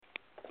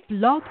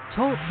Blog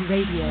Talk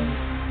Radio.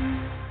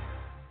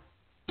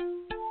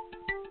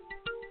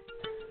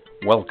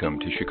 Welcome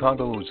to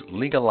Chicago's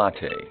Legal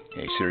Latte,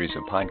 a series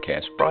of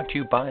podcasts brought to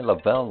you by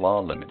Lavelle Law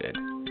Limited.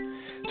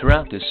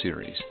 Throughout this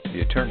series,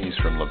 the attorneys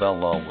from Lavelle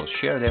Law will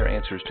share their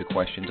answers to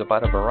questions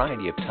about a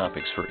variety of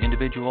topics for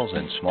individuals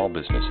and small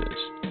businesses.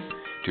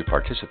 To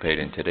participate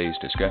in today's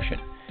discussion,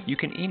 you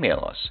can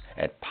email us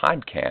at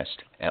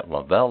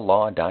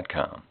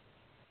podcast@lavellelaw.com.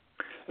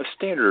 A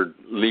standard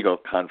legal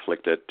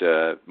conflict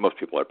that most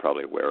people are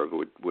probably aware of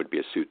would be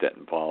a suit that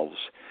involves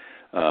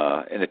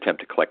an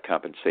attempt to collect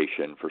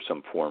compensation for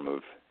some form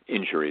of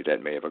injury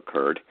that may have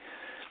occurred.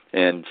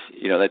 And,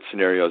 that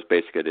scenario, as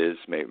basic it is,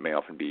 may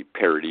often be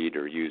parodied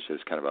or used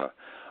as kind of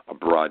a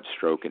broad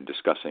stroke in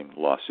discussing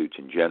lawsuits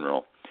in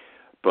general.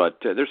 But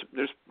there's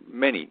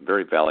many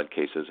very valid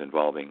cases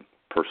involving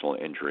personal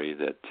injury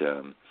that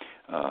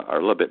are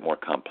a little bit more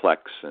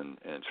complex and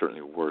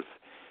certainly worth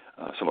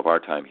some of our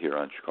time here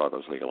on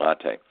Chicago's Legal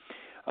Latte.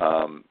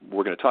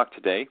 We're going to talk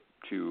today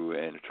to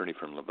an attorney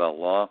from Lavelle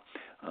Law.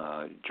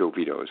 Joe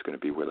Vito is going to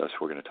be with us.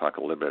 We're going to talk a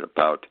little bit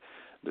about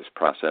this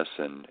process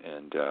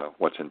and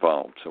what's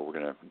involved. So we're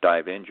going to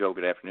dive in. Joe,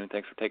 good afternoon.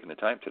 Thanks for taking the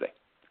time today.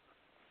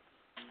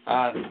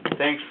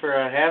 Thanks for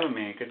having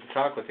me. Good to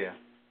talk with you.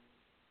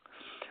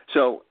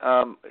 So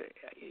a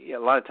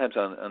lot of times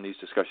on these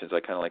discussions, I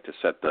kind of like to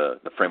set the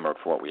framework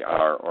for what we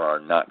are or are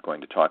not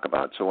going to talk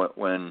about. So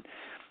when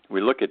we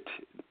look at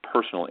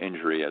personal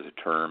injury as a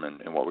term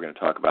and what we're going to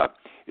talk about,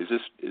 is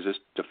this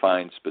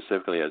defined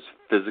specifically as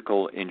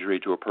physical injury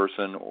to a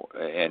person,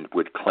 and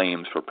would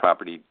claims for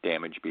property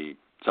damage be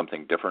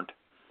something different?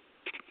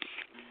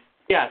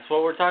 Yes,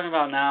 what we're talking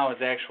about now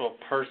is actual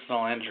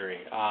personal injury.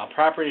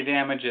 Property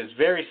damage is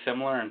very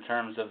similar in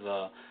terms of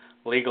the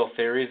legal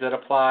theories that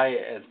apply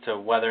as to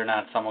whether or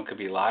not someone could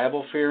be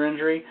liable for your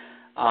injury.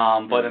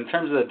 But in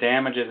terms of the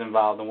damages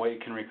involved and what you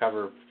can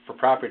recover for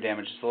property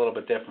damage, it's a little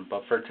bit different.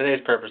 But for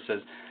today's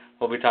purposes,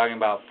 we'll be talking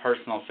about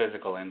personal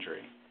physical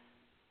injury.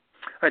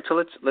 All right, so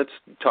let's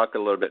talk a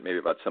little bit maybe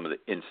about some of the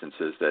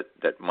instances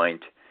that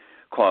might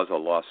cause a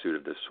lawsuit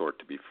of this sort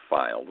to be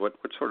filed. What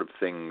sort of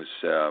things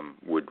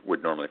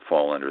would normally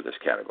fall under this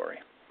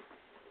category?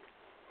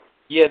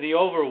 Yeah, the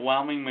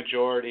overwhelming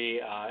majority,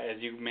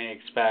 as you may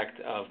expect,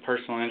 of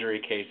personal injury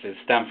cases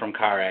stem from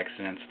car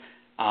accidents.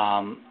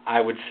 I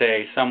would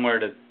say somewhere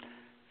to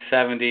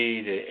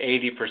 70 to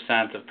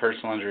 80% of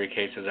personal injury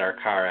cases are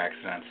car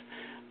accidents.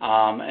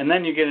 And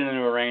then you get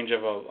into a range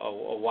of a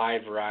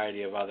wide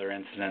variety of other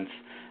incidents,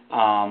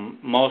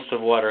 most of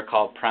what are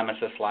called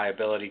premises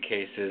liability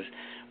cases,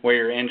 where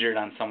you're injured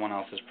on someone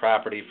else's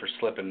property for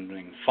slipping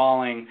and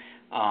falling,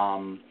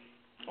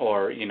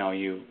 or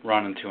you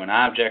run into an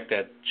object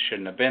that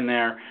shouldn't have been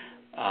there,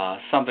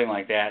 something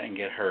like that, and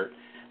get hurt.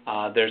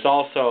 There's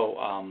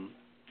also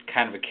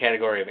kind of a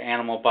category of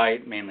animal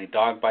bite, mainly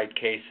dog bite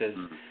cases.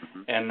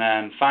 And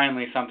then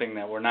finally, something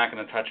that we're not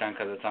going to touch on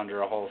because it's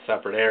under a whole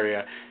separate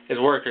area, is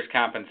workers'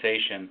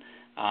 compensation,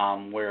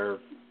 where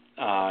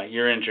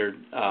you're injured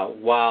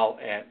while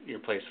at your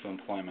place of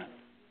employment.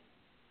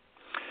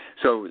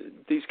 So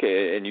these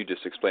cases, and you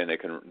just explained, they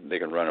can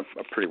run a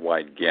pretty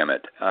wide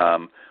gamut.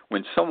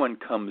 When someone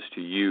comes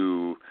to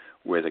you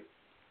with a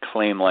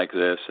claim like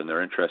this and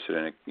they're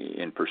interested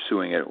in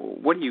pursuing it,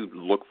 what do you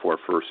look for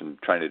first in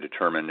trying to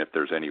determine if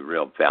there's any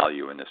real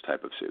value in this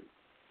type of suit?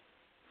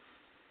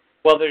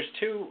 Well, there's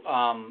two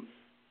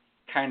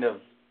kind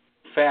of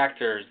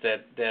factors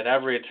that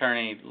every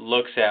attorney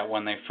looks at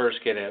when they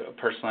first get a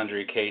personal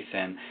injury case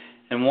in.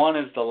 And one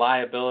is the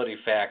liability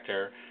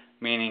factor,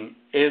 meaning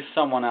is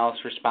someone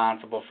else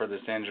responsible for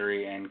this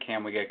injury and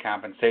can we get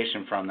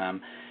compensation from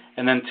them?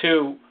 And then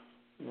two,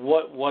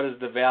 what is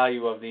the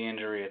value of the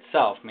injury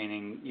itself,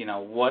 meaning,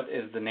 what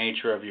is the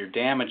nature of your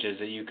damages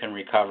that you can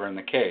recover in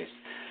the case?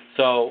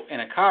 So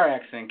in a car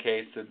accident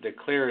case, the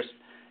clearest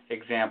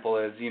example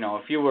is,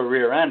 if you were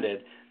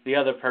rear-ended, the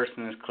other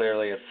person is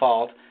clearly at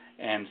fault,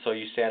 and so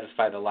you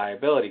satisfy the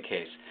liability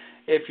case.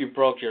 If you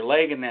broke your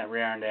leg in that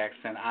rear-end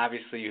accident,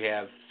 obviously you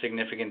have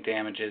significant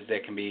damages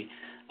that can be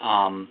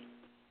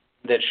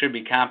that should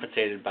be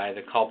compensated by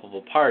the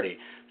culpable party.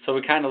 So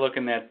we kind of look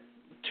in that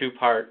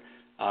two-part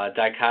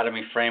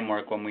dichotomy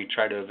framework when we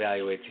try to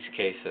evaluate these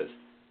cases.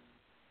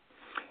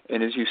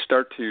 And as you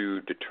start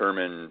to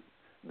determine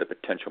the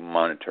potential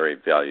monetary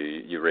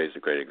value, you raised a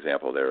great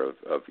example there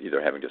of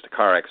either having just a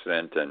car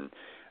accident and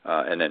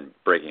then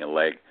breaking a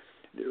leg.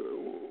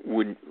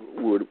 Would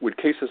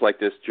cases like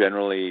this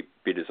generally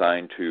be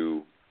designed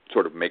to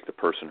sort of make the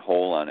person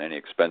whole on any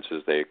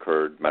expenses they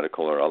incurred,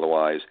 medical or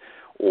otherwise,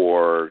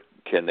 or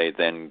can they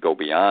then go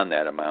beyond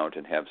that amount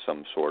and have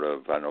some sort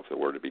of, I don't know if the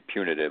word would be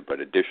punitive, but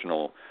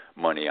additional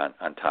money on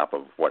top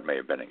of what may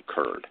have been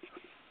incurred?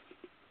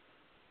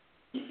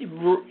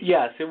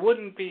 Yes, it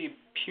wouldn't be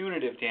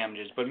punitive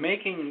damages, but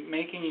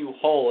making you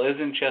whole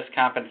isn't just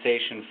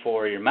compensation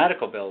for your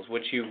medical bills,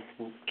 which you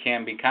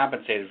can be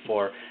compensated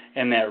for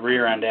in that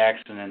rear-end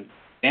accident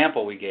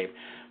example we gave.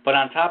 But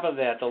on top of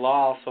that, the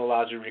law also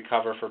allows you to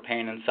recover for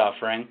pain and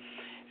suffering.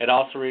 It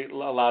also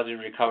allows you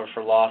to recover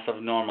for loss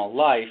of normal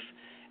life,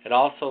 It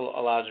also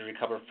allows you to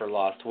recover for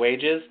lost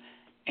wages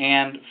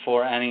and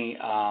for any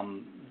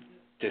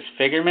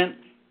disfigurement,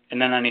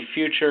 and then any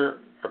future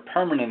or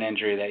permanent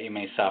injury that you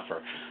may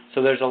suffer.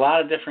 So there's a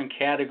lot of different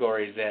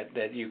categories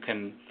that you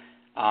can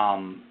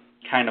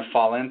kind of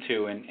fall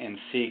into and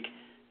seek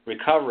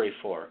recovery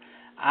for.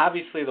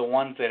 Obviously, the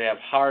ones that have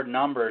hard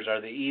numbers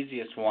are the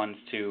easiest ones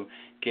to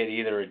get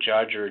either a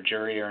judge or a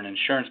jury or an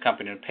insurance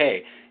company to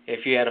pay.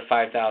 If you had a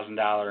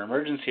 $5,000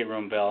 emergency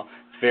room bill,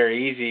 it's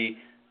very easy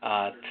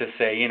to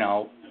say,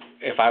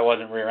 if I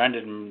wasn't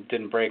rear-ended and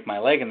didn't break my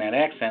leg in that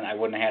accident, I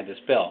wouldn't have had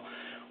this bill.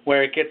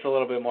 Where it gets a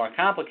little bit more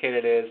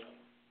complicated is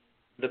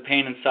the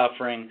pain and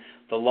suffering,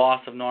 the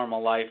loss of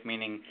normal life,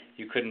 meaning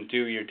you couldn't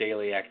do your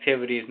daily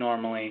activities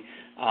normally,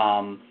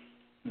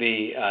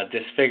 the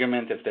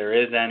disfigurement, if there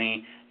is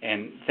any,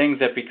 and things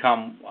that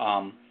become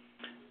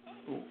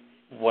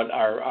what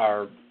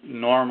are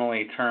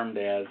normally termed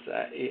as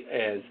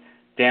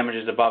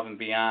damages above and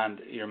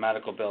beyond your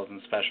medical bills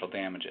and special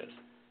damages.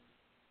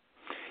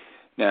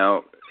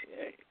 Now,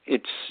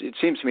 it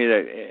seems to me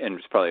that, and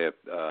it's probably a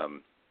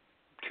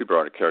too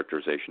broad a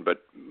characterization,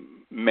 but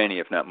many,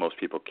 if not most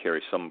people,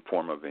 carry some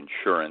form of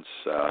insurance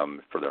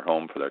for their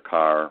home, for their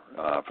car,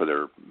 for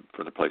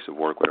the place of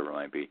work, whatever it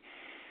might be.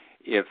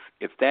 If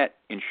that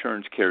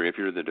insurance carrier, if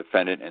you're the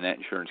defendant and that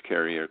insurance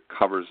carrier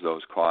covers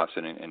those costs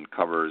and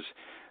covers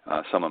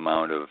some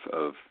amount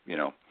of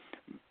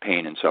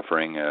pain and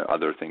suffering,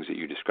 other things that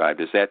you described,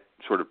 does that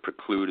sort of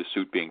preclude a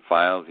suit being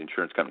filed? The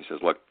insurance company says,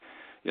 look,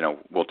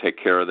 we'll take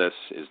care of this.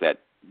 Is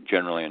that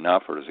generally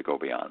enough, or does it go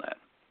beyond that?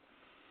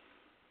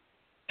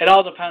 It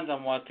all depends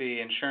on what the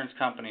insurance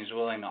company is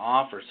willing to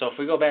offer. So if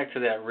we go back to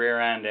that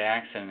rear-end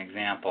accident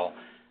example,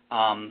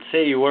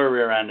 say you were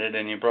rear-ended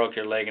and you broke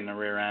your leg in a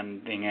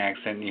rear-ending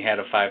accident and you had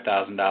a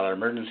 $5,000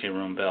 emergency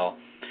room bill.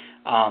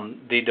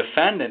 The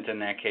defendant in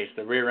that case,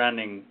 the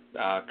rear-ending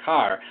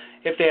car,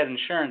 if they had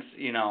insurance,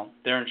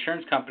 their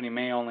insurance company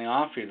may only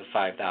offer you the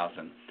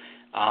 $5,000.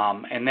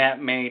 And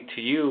that may,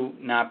 to you,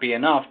 not be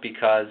enough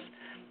because,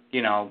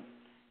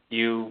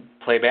 you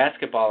play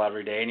basketball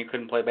every day and you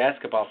couldn't play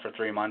basketball for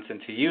 3 months,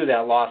 and to you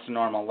that loss of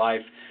normal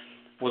life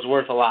was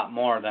worth a lot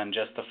more than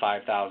just the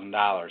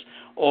 $5,000.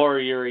 Or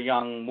you're a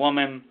young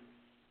woman,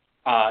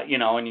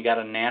 and you got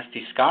a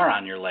nasty scar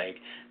on your leg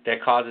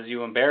that causes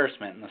you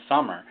embarrassment in the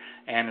summer,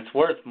 and it's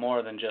worth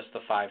more than just the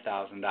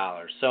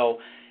 $5,000. So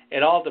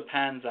it all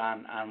depends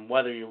on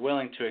whether you're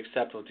willing to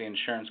accept what the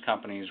insurance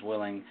company is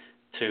willing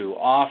to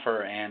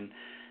offer, and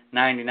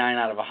 99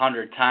 out of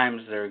 100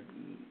 times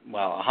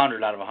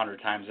 100 out of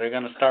 100 times they're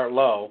going to start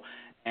low,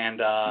 and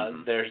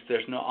there's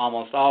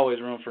almost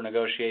always room for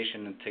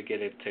negotiation to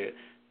get it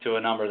to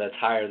a number that's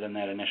higher than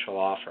that initial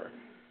offer.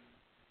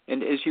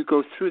 And as you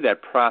go through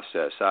that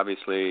process,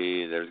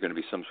 obviously there's going to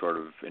be some sort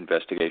of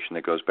investigation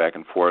that goes back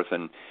and forth,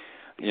 and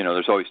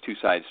there's always two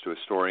sides to a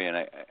story, and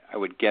I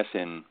would guess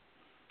in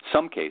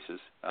some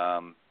cases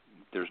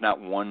there's not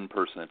one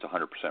person that's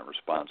 100%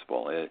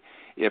 responsible.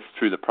 If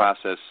through the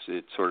process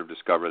it's sort of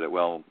discovered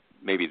that,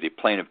 maybe the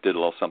plaintiff did a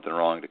little something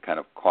wrong to kind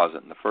of cause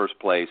it in the first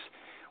place,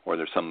 or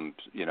there's some,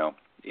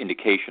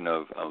 indication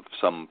of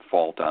some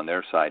fault on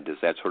their side, does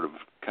that sort of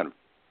kind of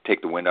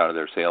take the wind out of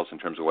their sails in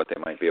terms of what they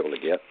might be able to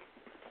get?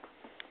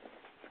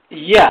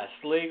 Yes,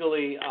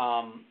 legally,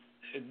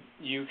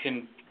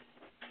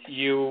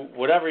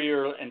 whatever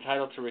you're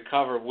entitled to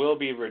recover will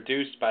be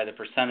reduced by the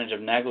percentage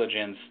of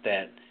negligence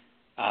that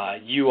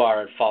you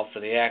are at fault for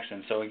the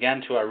accident. So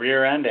again, to a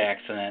rear-end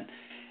accident,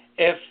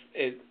 if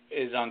it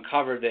is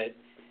uncovered that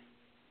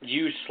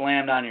you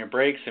slammed on your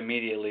brakes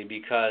immediately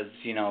because,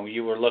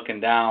 you were looking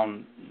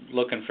down,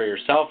 looking for your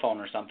cell phone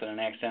or something, and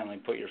accidentally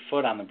put your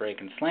foot on the brake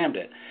and slammed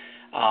it.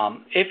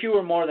 If you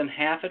were more than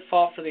half at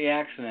fault for the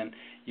accident,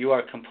 you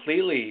are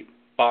completely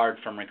barred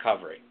from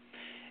recovery.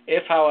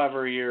 If,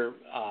 however, you're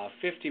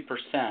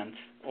 50%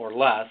 or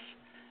less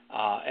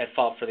at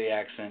fault for the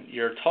accident,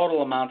 your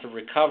total amount of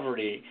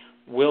recovery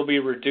will be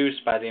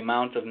reduced by the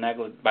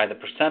by the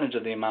percentage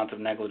of the amount of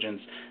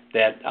negligence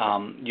that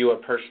you are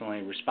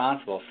personally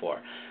responsible for.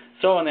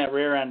 So in that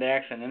rear-end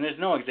accident, and there's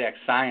no exact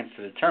science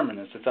to determine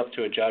this, it's up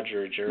to a judge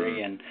or a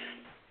jury, and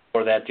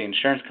for that the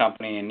insurance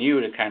company and you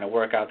to kind of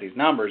work out these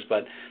numbers.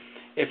 But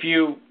if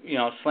you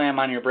slam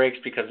on your brakes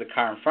because the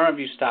car in front of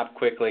you stopped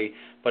quickly,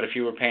 but if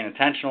you were paying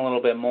attention a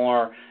little bit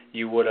more,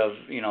 you would have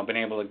been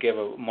able to give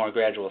a more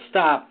gradual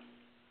stop,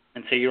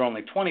 and say you're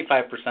only 25%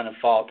 at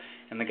fault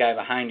and the guy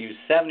behind you is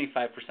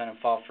 75% at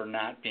fault for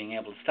not being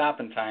able to stop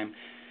in time,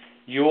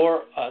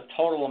 your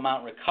total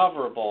amount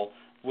recoverable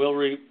will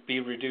be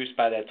reduced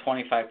by that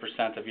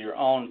 25% of your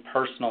own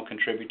personal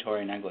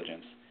contributory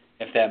negligence,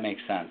 if that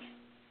makes sense.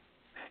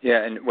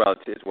 Yeah, and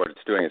it's what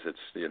it's doing is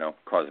it's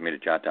causing me to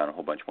jot down a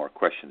whole bunch more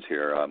questions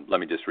here. Let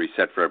me just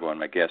reset for everyone.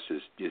 My guest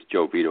is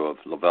Joe Vito of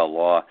Lavelle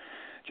Law.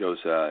 Joe's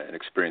an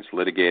experienced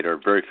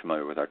litigator, very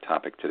familiar with our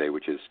topic today,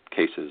 which is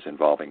cases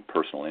involving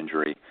personal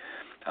injury.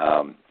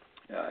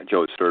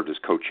 Joe has served as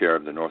co-chair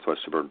of the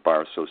Northwest Suburban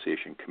Bar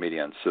Association Committee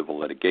on Civil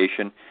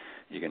Litigation.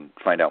 You can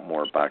find out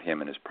more about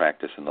him and his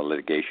practice and the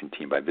litigation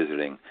team by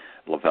visiting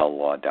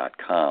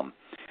lavellelaw.com.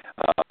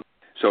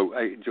 So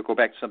to go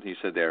back to something you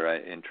said there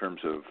in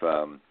terms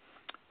of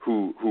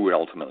who would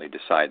ultimately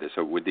decide this.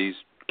 So would these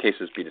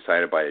cases be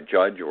decided by a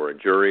judge or a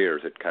jury, or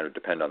does it kind of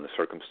depend on the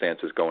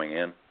circumstances going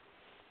in?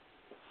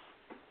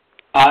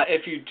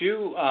 If you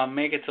do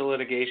make it to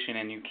litigation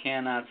and you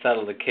cannot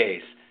settle the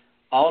case,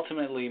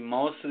 ultimately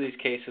most of these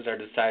cases are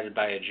decided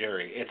by a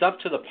jury. It's up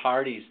to the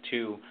parties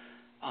to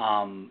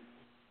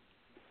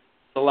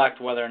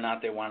select whether or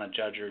not they want a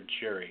judge or a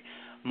jury.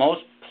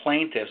 Most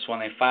plaintiffs, when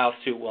they file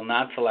suit, will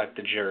not select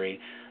the jury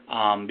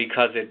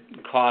because it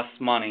costs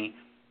money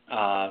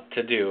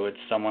to do. It's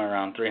somewhere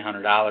around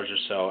 $300 or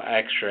so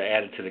extra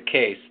added to the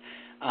case.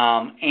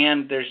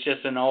 And there's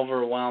just an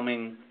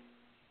overwhelming,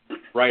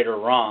 right or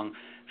wrong,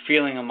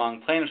 feeling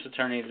among plaintiffs'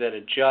 attorneys that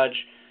a judge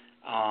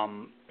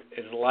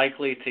is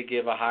likely to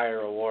give a higher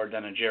award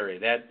than a jury.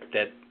 That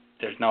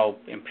there's no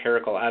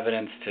empirical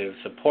evidence to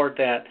support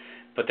that,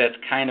 but that's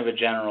kind of a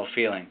general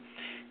feeling.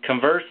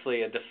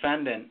 Conversely, a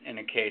defendant in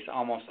a case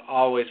almost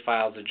always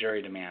files a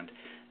jury demand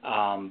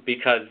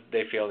because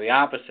they feel the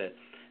opposite.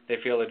 They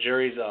feel the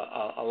jury's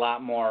a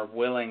lot more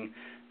willing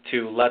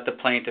to let the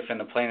plaintiff and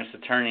the plaintiff's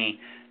attorney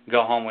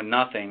go home with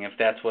nothing if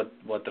that's what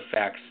the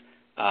facts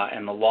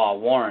and the law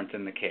warrant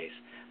in the case.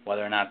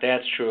 Whether or not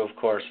that's true, of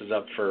course, is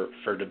up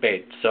for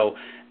debate. So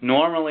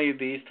normally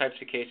these types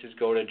of cases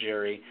go to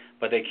jury,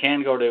 but they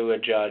can go to a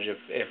judge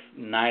if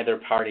neither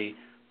party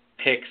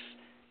picks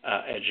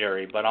a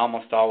jury, but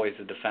almost always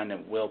the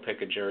defendant will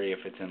pick a jury if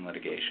it's in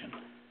litigation.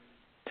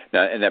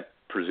 Now, and that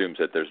presumes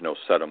that there's no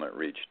settlement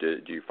reached. Do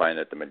you find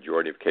that the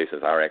majority of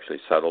cases are actually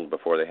settled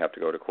before they have to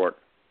go to court?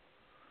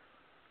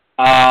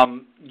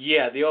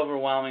 Yeah, the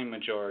overwhelming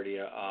majority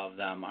of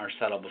them are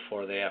settled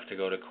before they have to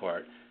go to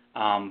court.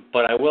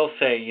 But I will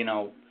say,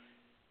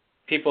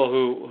 people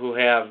who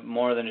have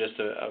more than just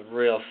a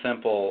real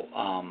simple,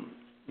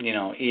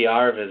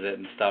 ER visit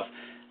and stuff,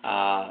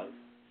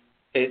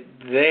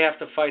 they have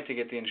to fight to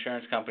get the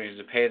insurance companies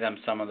to pay them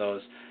some of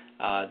those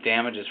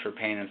damages for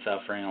pain and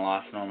suffering and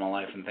loss of normal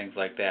life and things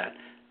like that.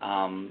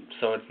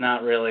 So it's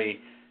not really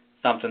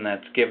something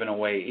that's given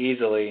away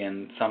easily,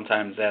 and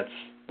sometimes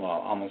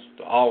almost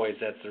always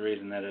that's the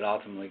reason that it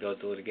ultimately goes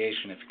to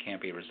litigation if it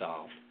can't be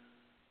resolved.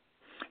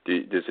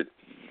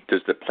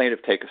 Does the plaintiff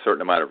take a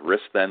certain amount of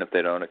risk then if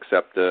they don't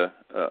accept a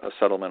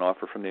settlement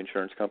offer from the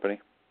insurance company?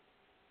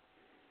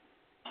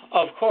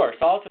 Of course.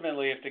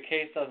 Ultimately, if the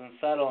case doesn't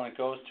settle and it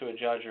goes to a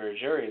judge or a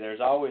jury, there's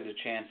always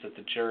a chance that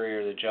the jury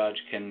or the judge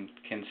can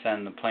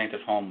send the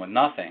plaintiff home with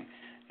nothing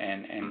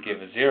and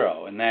give a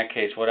zero. In that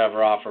case,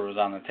 whatever offer was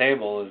on the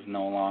table is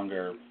no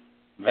longer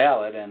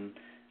valid, and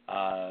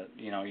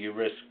you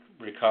risk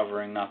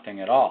recovering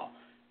nothing at all.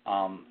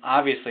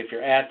 Obviously, if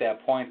you're at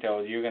that point,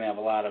 though, you're going to have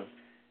a lot of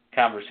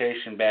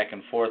conversation back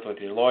and forth with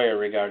your lawyer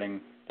regarding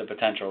the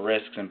potential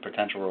risks and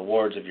potential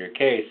rewards of your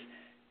case.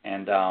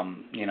 And,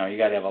 you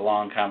got to have a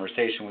long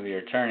conversation with your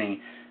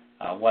attorney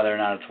whether or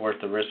not it's worth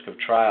the risk of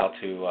trial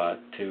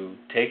to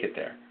take it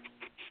there.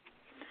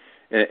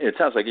 It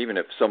sounds like even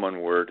if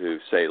someone were to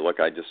say, look,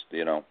 I just,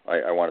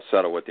 I want to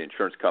settle with the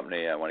insurance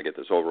company, I want to get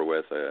this over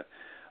with,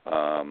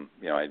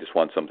 I just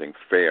want something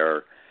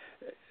fair,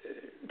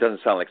 it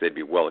doesn't sound like they'd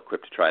be well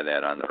equipped to try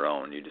that on their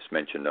own. You just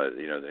mentioned,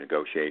 the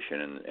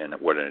negotiation and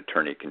what an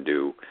attorney can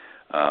do.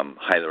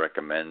 Highly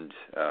recommend,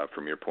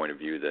 from your point of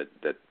view,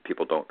 that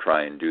people don't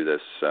try and do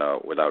this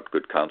without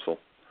good counsel?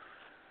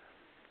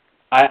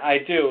 I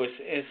do,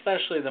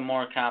 especially the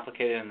more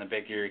complicated and the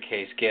bigger your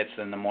case gets,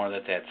 then the more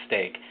that's at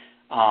stake.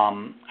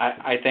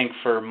 I think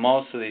for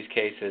most of these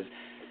cases,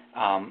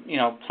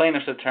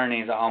 plaintiffs'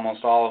 attorneys,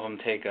 almost all of them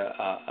take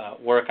a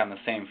work on the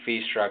same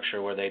fee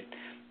structure where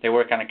they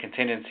work on a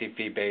contingency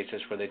fee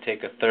basis where they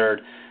take a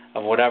third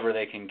of whatever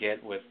they can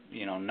get with,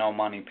 no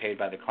money paid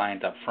by the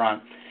client up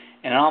front.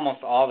 And in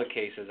almost all the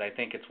cases, I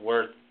think it's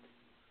worth,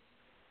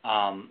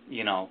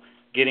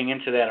 getting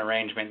into that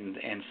arrangement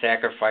and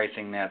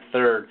sacrificing that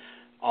third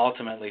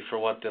ultimately for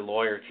what the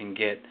lawyer can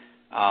get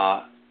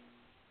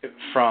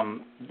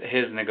from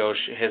his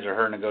or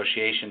her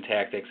negotiation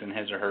tactics and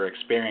his or her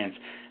experience.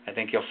 I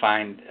think you'll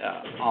find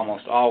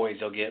almost always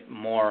you'll get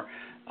more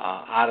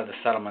out of the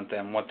settlement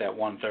than what that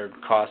one-third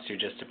costs you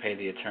just to pay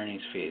the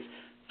attorney's fees.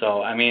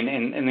 So, and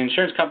the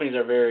insurance companies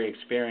are very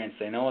experienced.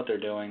 They know what they're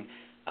doing.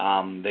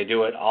 They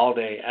do it all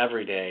day,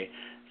 every day.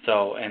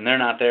 So, and they're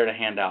not there to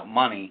hand out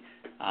money.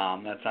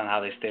 That's not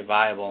how they stay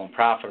viable and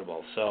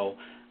profitable. So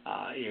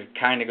you're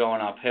kind of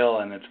going uphill,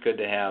 and it's good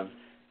to have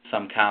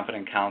some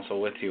competent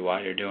counsel with you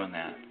while you're doing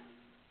that.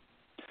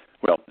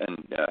 Well,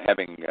 and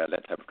having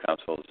that type of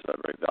counsel is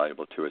very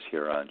valuable to us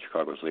here on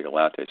Chicago's Legal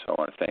Latte. So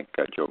I want to thank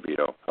Joe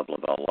Vito of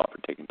Lavelle Law for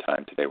taking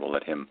time today. We'll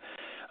let him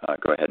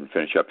go ahead and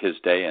finish up his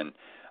day, and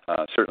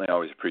certainly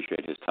always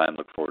appreciate his time.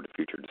 Look forward to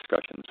future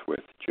discussions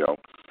with Joe.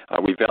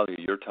 We value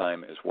your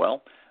time as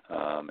well,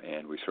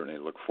 and we certainly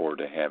look forward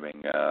to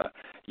having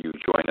you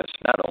join us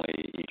not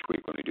only each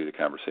week when we do the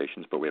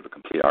conversations, but we have a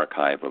complete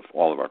archive of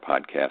all of our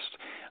podcasts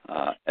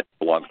at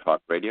Blog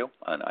Talk Radio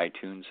on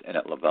iTunes and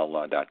at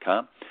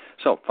lavellelaw.com.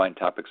 So find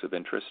topics of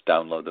interest,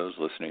 download those,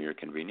 listen at your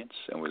convenience,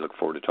 and we look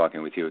forward to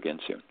talking with you again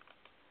soon.